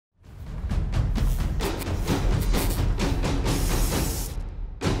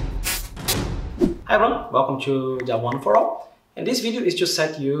Hi everyone, welcome to Java 1 for All. And this video is to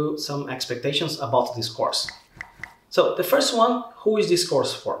set you some expectations about this course. So the first one, who is this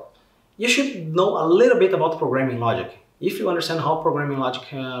course for? You should know a little bit about programming logic. If you understand how programming logic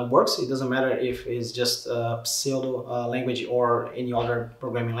works, it doesn't matter if it's just a pseudo language or any other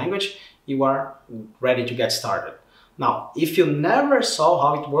programming language, you are ready to get started. Now, if you never saw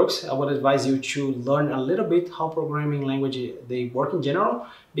how it works, I would advise you to learn a little bit how programming language they work in general,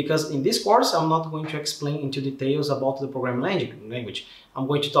 because in this course, I'm not going to explain into details about the programming language. I'm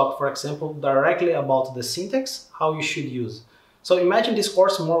going to talk, for example, directly about the syntax, how you should use. So imagine this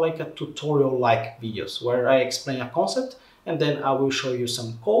course more like a tutorial-like videos, where I explain a concept, and then I will show you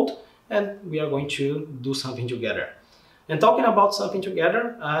some code, and we are going to do something together. And talking about something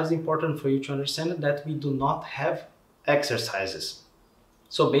together, it's important for you to understand that we do not have exercises.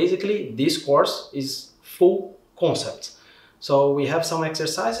 So basically this course is full concepts. So we have some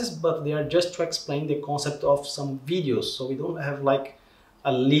exercises, but they are just to explain the concept of some videos. So we don't have like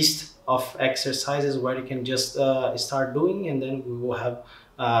a list of exercises where you can just start doing and then we will have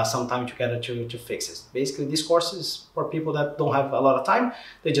some time together to fix it. Basically this course is for people that don't have a lot of time.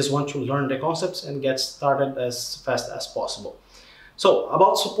 They just want to learn the concepts and get started as fast as possible. So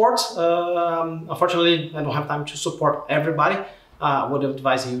about support, unfortunately, I don't have time to support everybody. I would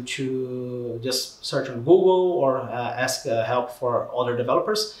advise you to just search on Google or ask help for other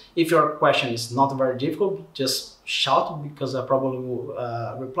developers. If your question is not very difficult, just shout because I probably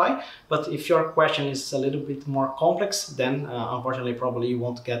will reply. But if your question is a little bit more complex, then unfortunately, probably you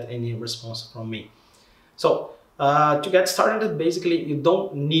won't get any response from me. So to get started, basically, you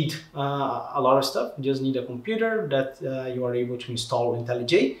don't need a lot of stuff. You just need a computer that you are able to install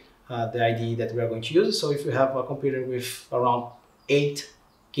IntelliJ, the IDE that we are going to use. So if you have a computer with around 8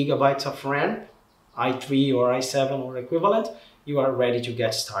 gigabytes of RAM, i3 or i7 or equivalent, you are ready to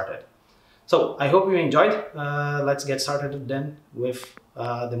get started. So I hope you enjoyed. Let's get started then with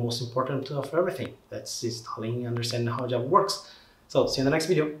the most important of everything. That's installing and understanding how Java works. So see you in the next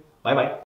video. Bye bye.